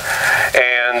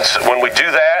 and when we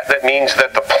do that, that means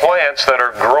that the plants that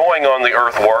are growing on the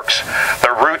earthworks,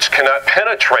 their roots cannot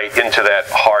penetrate into that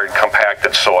hard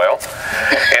compacted soil,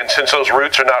 and since those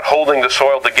roots are not holding the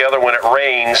soil together when it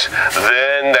rains,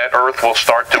 then that earth will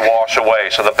start to wash away.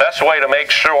 So the best way to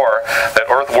make sure that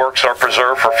earthworks are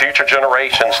preserved for future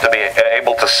generations to be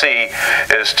able to see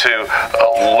is to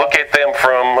look at them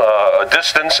from a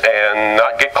distance and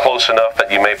not get close enough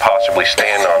that you may possibly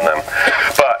stand on them.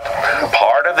 But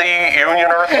part of the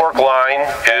Union earthwork line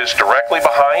is directly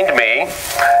behind me.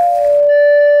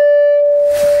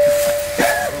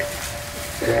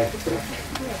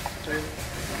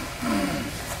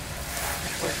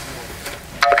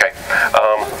 Okay,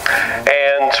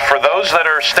 and for those that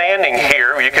are standing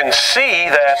here, you can see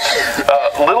that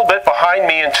a little bit behind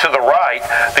me and to the right,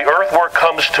 the earthwork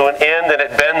comes to an end and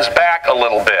it bends back a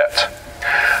little bit.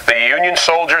 The Union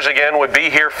soldiers, again, would be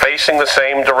here facing the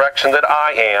same direction that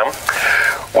I am.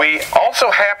 We also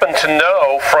happen to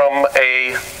know from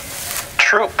a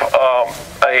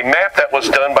map that was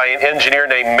done by an engineer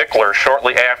named Mickler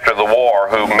shortly after the war,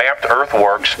 who mapped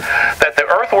earthworks, that the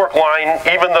earthwork line,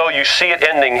 even though you see it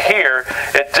ending here,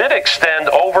 it did extend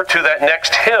over to that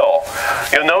next hill.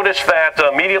 You'll notice that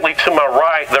immediately to my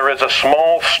right there is a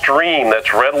small stream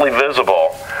that's readily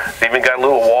visible. Even got a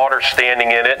little water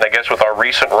standing in it, and I guess with our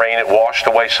recent rain it washed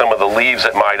away some of the leaves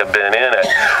that might have been in it.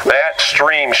 That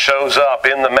stream shows up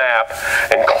in the map,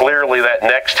 and clearly that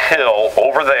next hill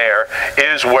over there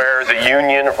is where the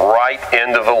Union right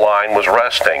end of the line was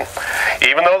resting.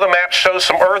 Even though the map shows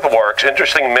some earthworks,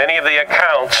 interesting, many of the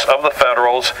accounts of the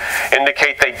Federals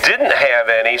indicate they didn't have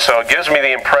any, so it gives me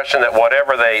the impression that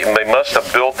whatever they must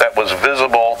have built that was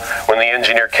visible when the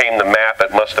engineer came to map,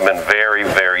 it must have been very,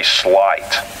 very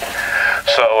slight.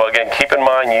 So again, keep in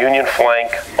mind Union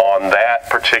flank on that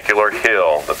particular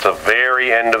hill. That's the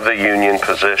very end of the Union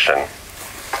position.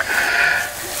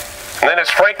 And then, as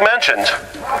Frank mentioned,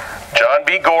 John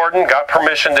B. Gordon got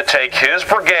permission to take his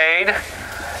brigade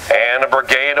and a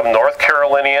brigade of North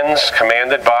Carolinians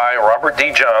commanded by Robert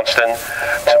D. Johnston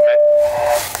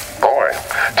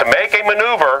to make a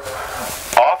maneuver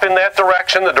off in that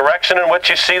direction, the direction in which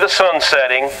you see the sun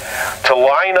setting, to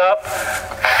line up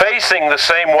facing the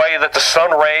same way that the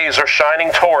sun rays are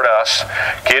shining toward us,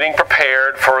 getting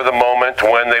prepared for the moment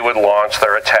when they would launch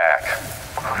their attack.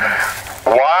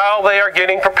 While they are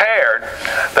getting prepared,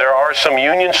 there are some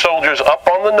Union soldiers up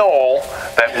on the knoll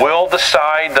that will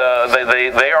decide,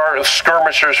 they are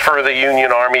skirmishers for the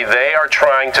Union Army. They are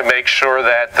trying to make sure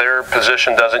that their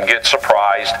position doesn't get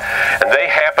surprised. And they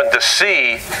happen to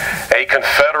see a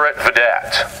Confederate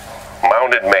vedette,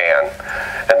 mounted man,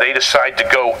 and they decide to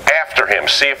go after him,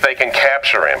 see if they can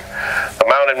capture him. The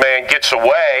mounted man gets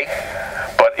away,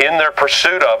 but in their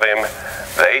pursuit of him,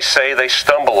 they say they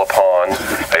stumble upon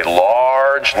a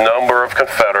large number of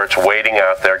Confederates waiting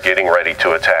out there getting ready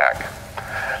to attack.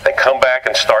 They come back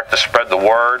and start to spread the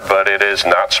word, but it is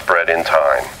not spread in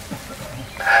time.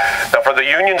 Now, for the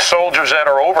Union soldiers that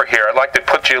are over here, I'd like to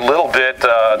put you a little bit,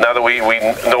 now that we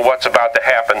know what's about to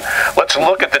happen, let's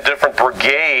look at the different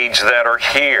brigades that are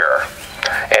here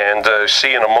and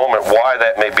see in a moment why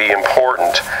that may be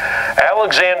important.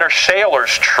 Alexander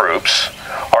Shaler's troops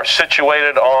are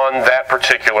situated on that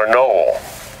particular knoll.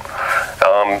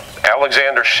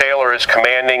 Alexander Shaler is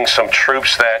commanding some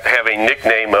troops that have a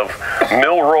nickname of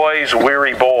Milroy's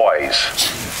Weary Boys.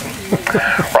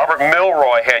 Robert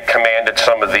Milroy had commanded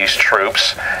some of these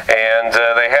troops, and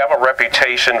they have a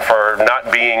reputation for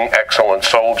not being excellent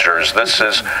soldiers. This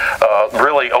is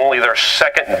really only their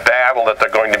second battle that they're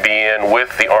going to be in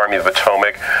with the Army of the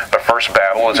Potomac. The first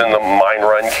battle was in the Mine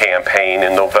Run campaign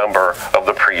in November of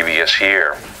the previous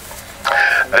year.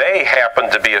 They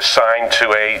happened to be assigned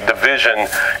to a division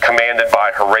commanded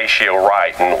by Horatio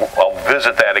Wright, and I'll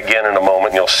visit that again in a moment,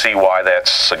 and you'll see why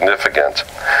that's significant.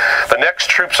 The next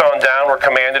troops on down were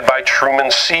commanded by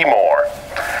Truman Seymour,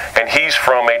 and he's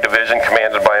from a division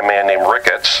commanded by a man named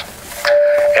Ricketts.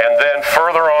 And then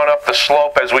further on up the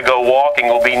slope as we go walking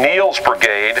will be Neal's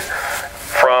brigade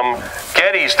from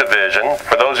Getty's division.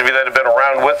 For those of you that have been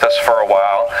around with us for a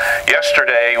while,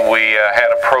 yesterday we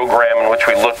had a program in which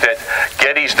we looked at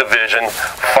Getty's division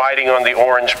fighting on the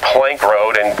Orange Plank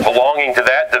Road, and belonging to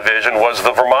that division was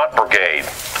the Vermont Brigade.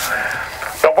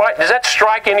 Now, does that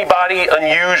strike anybody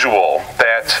unusual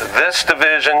that this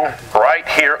division right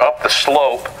here up the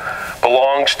slope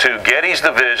belongs to Getty's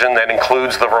division that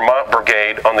includes the Vermont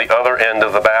Brigade on the other end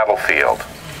of the battlefield?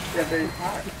 They're very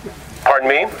far. Pardon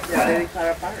me? They're very far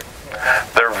apart.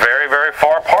 They're very, very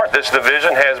far apart. This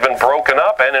division has been broken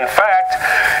up, and in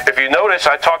fact, if you notice,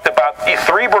 I talked about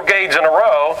 3 brigades in a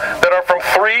row that are from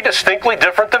 3 distinctly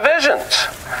different divisions.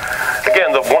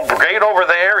 Again, the one brigade over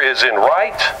there is in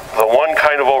Wright, the one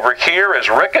kind of over here is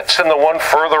Ricketts, and the one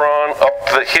further on up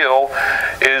the hill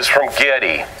is from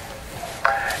Getty.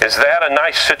 Is that a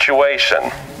nice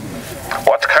situation?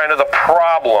 What's kind of the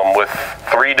problem with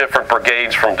 3 different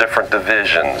brigades from different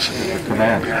divisions?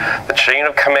 The chain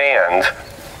of command.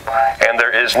 And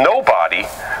there is nobody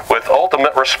with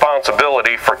ultimate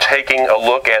responsibility for taking a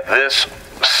look at this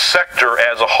sector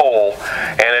as a whole,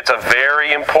 and it's a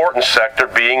very important sector,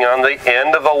 being on the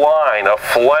end of the line, a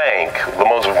flank, the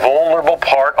most vulnerable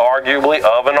part arguably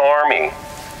of an army.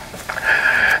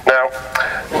 Now,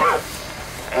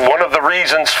 one of the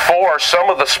reasons for some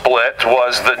of the split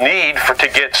was the need to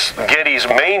get Getty's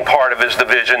main part of his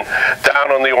division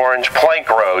down on the Orange Plank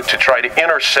Road to try to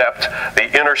intercept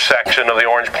the intersection of the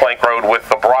Orange Plank Road with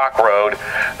the Brock Road.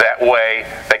 That way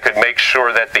they could make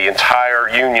sure that the entire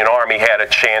Union Army had a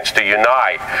chance to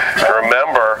unite.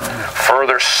 Remember,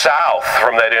 further south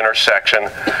from that intersection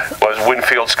was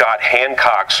Winfield Scott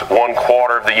Hancock's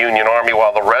 1/4 of the Union Army,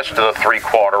 while the rest of the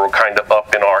 3/4 were kind of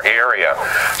up in our area.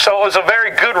 So it was a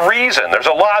very good reason. There's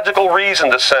a logical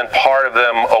reason to send part of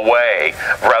them away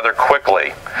rather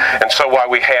quickly. And so why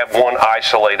we have one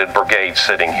isolated brigade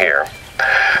sitting here.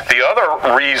 The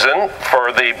other reason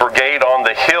for the brigade on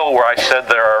the hill, where I said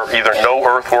there are either no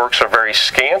earthworks or very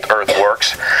scant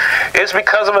earthworks, is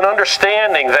because of an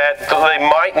understanding that they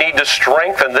might need to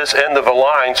strengthen this end of the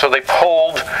line, so they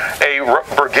pulled a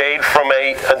brigade from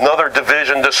another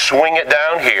division to swing it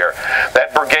down here.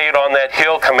 That brigade on that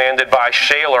hill, commanded by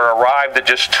Shaler, arrived at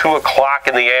just 2 o'clock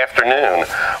in the afternoon,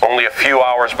 only a few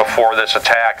hours before this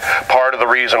attack. Part of the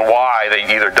reason why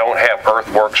they either don't have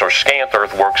earthworks or scant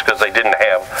earthworks, because they didn't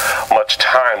have much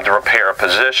time to repair a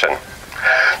position.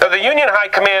 Now, the Union High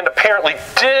Command apparently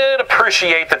did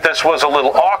appreciate that this was a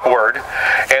little awkward,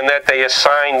 and that they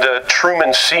assigned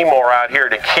Truman Seymour out here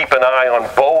to keep an eye on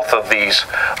both of these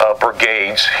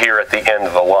brigades here at the end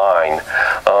of the line.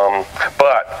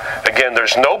 But again,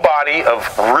 there's nobody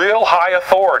of real high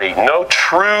authority, no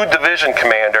true division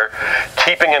commander,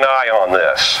 keeping an eye on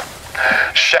this.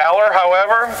 Shaler,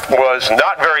 however, was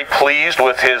not very pleased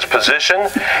with his position,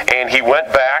 and he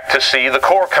went back to see the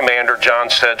Corps commander, John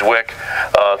Sedgwick,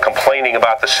 complaining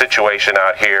about the situation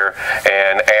out here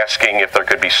and asking if there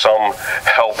could be some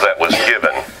help that was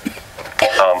given.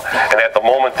 And at the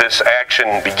moment this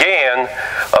action began,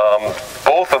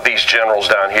 both of these generals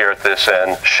down here at this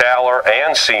end, Shaler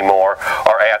and Seymour,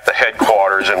 are at the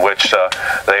headquarters, in which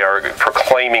they are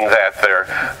proclaiming that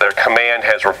their command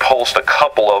has repulsed a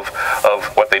couple of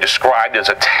what they described as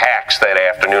attacks that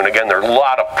afternoon. Again, there are a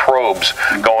lot of probes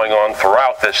going on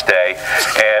throughout this day,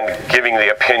 and giving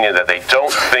the opinion that they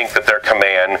don't think that their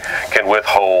command can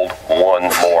withhold one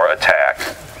more attack.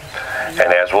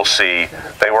 And as we'll see,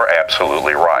 they were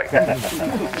absolutely right.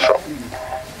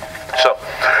 So,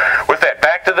 with that,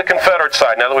 back to the Confederate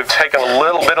side, now that we've taken a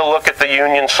little bit of a look at the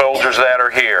Union soldiers that are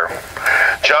here.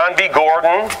 John B.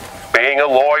 Gordon, being a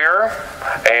lawyer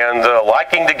and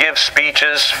liking to give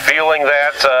speeches, feeling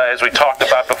that, as we talked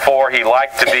about before, he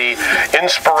liked to be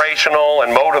inspirational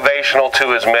and motivational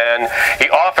to his men, he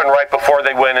often, right before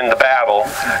they went into battle,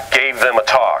 gave them a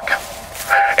talk.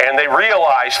 And they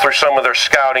realized through some of their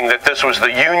scouting that this was the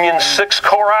Union 6th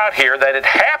Corps out here, that it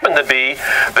happened to be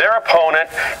their opponent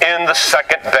in the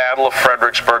Second Battle of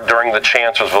Fredericksburg during the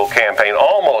Chancellorsville campaign,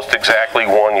 almost exactly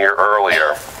 1 year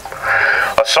earlier.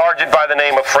 A sergeant by the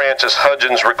name of Francis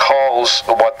Hudgens recalls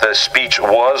what the speech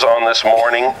was on this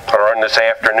morning, or on this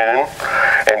afternoon,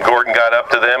 and Gordon got up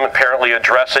to them, apparently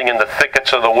addressing in the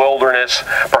thickets of the wilderness,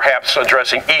 perhaps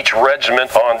addressing each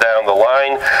regiment on down the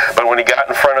line. But when he got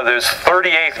in front of his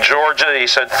 38th Georgia, he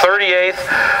said,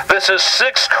 "38th, this is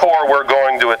 6th Corps we're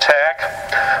going to attack.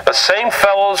 The same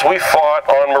fellows we fought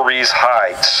on Marie's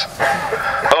Heights.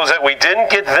 Those that we didn't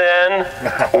get then,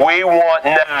 we want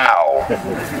now."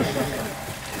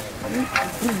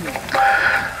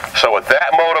 So with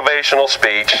that motivational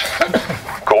speech,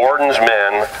 Gordon's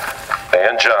men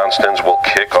and Johnston's will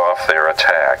kick off their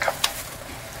attack.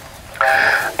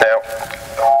 Now,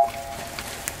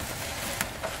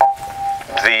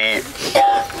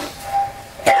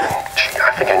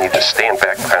 I think I need to stand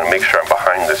back and kind of make sure I'm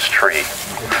behind this tree.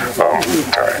 All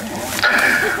right.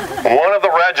 One of the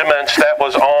regiments that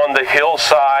was on the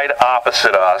hillside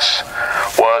opposite us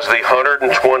was the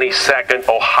 122nd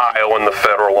Ohio in the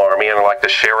Federal Army, and I'd like to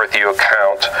share with you an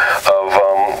account of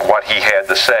what he had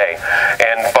to say.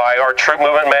 And by our troop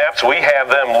movement maps, we have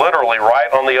them literally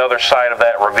right on the other side of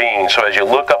that ravine. So as you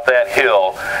look up that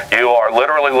hill, you are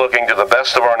literally looking, to the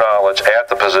best of our knowledge, at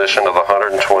the position of the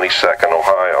 122nd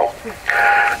Ohio.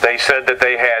 They said that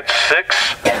they had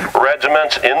 6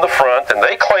 regiments in the front, and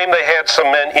they claimed they had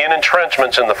some men in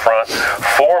entrenchments in the front,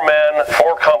 4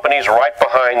 companies right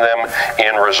behind them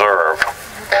in reserve.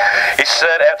 He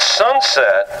said, "At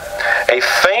sunset, a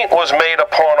feint was made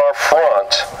upon our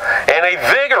front, and a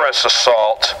vigorous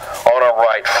assault on our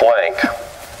right flank.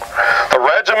 The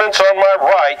regiments on my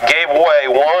right gave way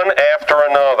one after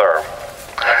another.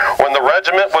 When the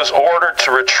regiment was ordered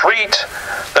to retreat,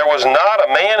 there was not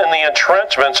a man in the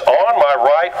entrenchments on my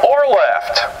right or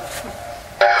left.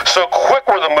 So quick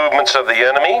were the movements of the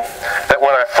enemy that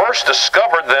when I first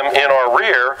discovered them in our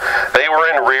rear, they were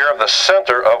in rear of the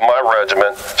center of my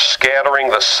regiment, scattering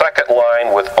the second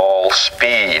line with all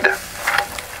speed."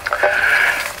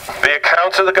 The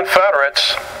accounts of the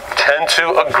Confederates tend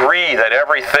to agree that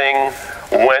everything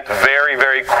went very,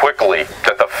 very quickly,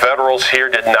 that the Federals here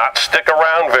did not stick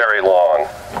around very long.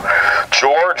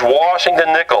 George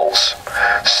Washington Nichols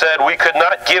said we could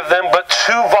not give them but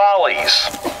 2 volleys.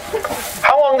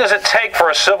 How long does it take for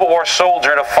a Civil War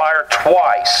soldier to fire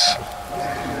twice?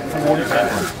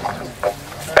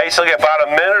 Basically about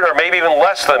a minute, or maybe even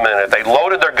less than a minute. They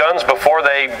loaded their guns before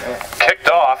they kicked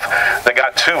off. They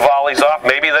got 2 volleys off.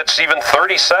 Maybe that's even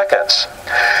 30 seconds.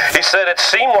 He said it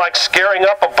seemed like scaring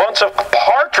up a bunch of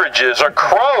partridges or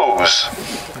crows.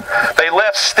 They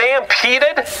left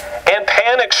stampeded and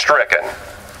panic-stricken.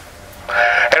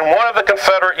 And one of the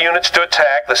Confederate units to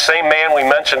attack, the same man we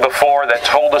mentioned before that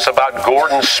told us about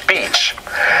Gordon's speech,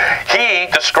 he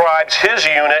describes his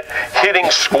unit hitting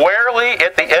squarely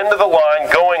at the end of the line,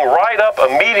 going right up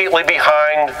immediately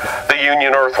behind the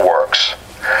Union earthworks.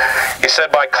 He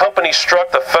said, my company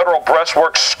struck the Federal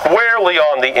breastworks squarely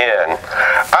on the end.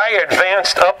 I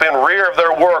advanced up in rear of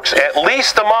their works at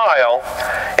least a mile,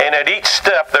 and at each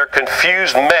step their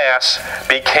confused mass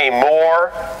became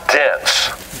more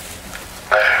dense.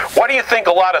 What do you think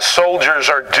a lot of soldiers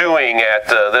are doing at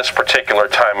this particular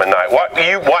time of night? What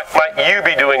might you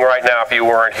be doing right now if you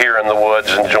weren't here in the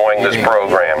woods enjoying this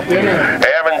program?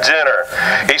 Having dinner.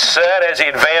 He said as he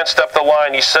advanced up the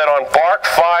line, he said, on bark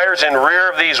fires in rear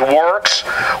of these works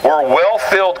were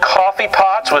well-filled coffee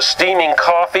pots with steaming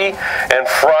coffee and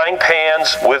frying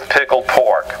pans with pickled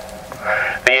pork.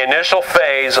 The initial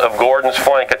phase of Gordon's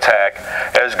flank attack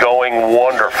is going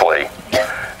wonderfully.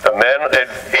 The men had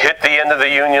hit the end of the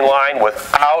Union line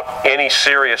without any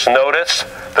serious notice.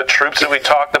 The troops that we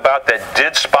talked about that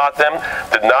did spot them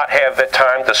did not have the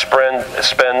time to spread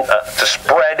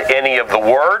any of the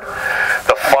word.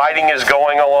 The fighting is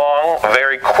going along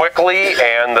very quickly,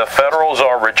 and the Federals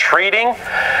are retreating.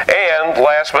 And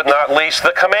last but not least,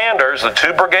 the commanders, the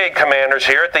two brigade commanders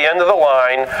here at the end of the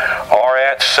line, are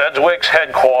at Sedgwick's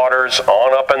headquarters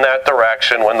on up in that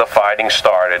direction when the fighting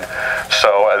started.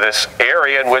 So this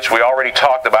area in which we already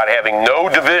talked about having no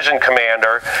division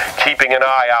commander keeping an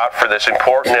eye out for this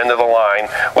important end of the line,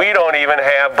 we don't even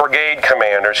have brigade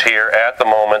commanders here at the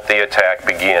moment the attack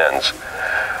begins.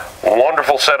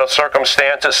 Wonderful set of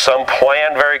circumstances, some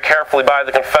planned very carefully by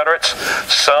the Confederates,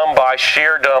 some by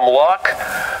sheer dumb luck,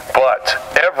 but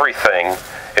everything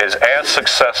is as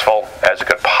successful as it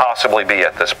could possibly be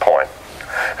at this point.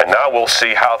 And now we'll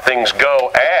see how things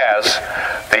go as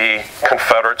the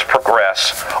Confederates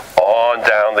progress on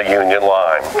down the Union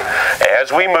line.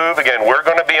 As we move, again, we're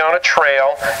going to be on a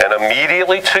trail, and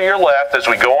immediately to your left, as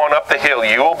we go on up the hill,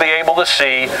 you will be able to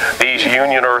see these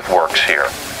Union earthworks here.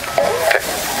 Okay.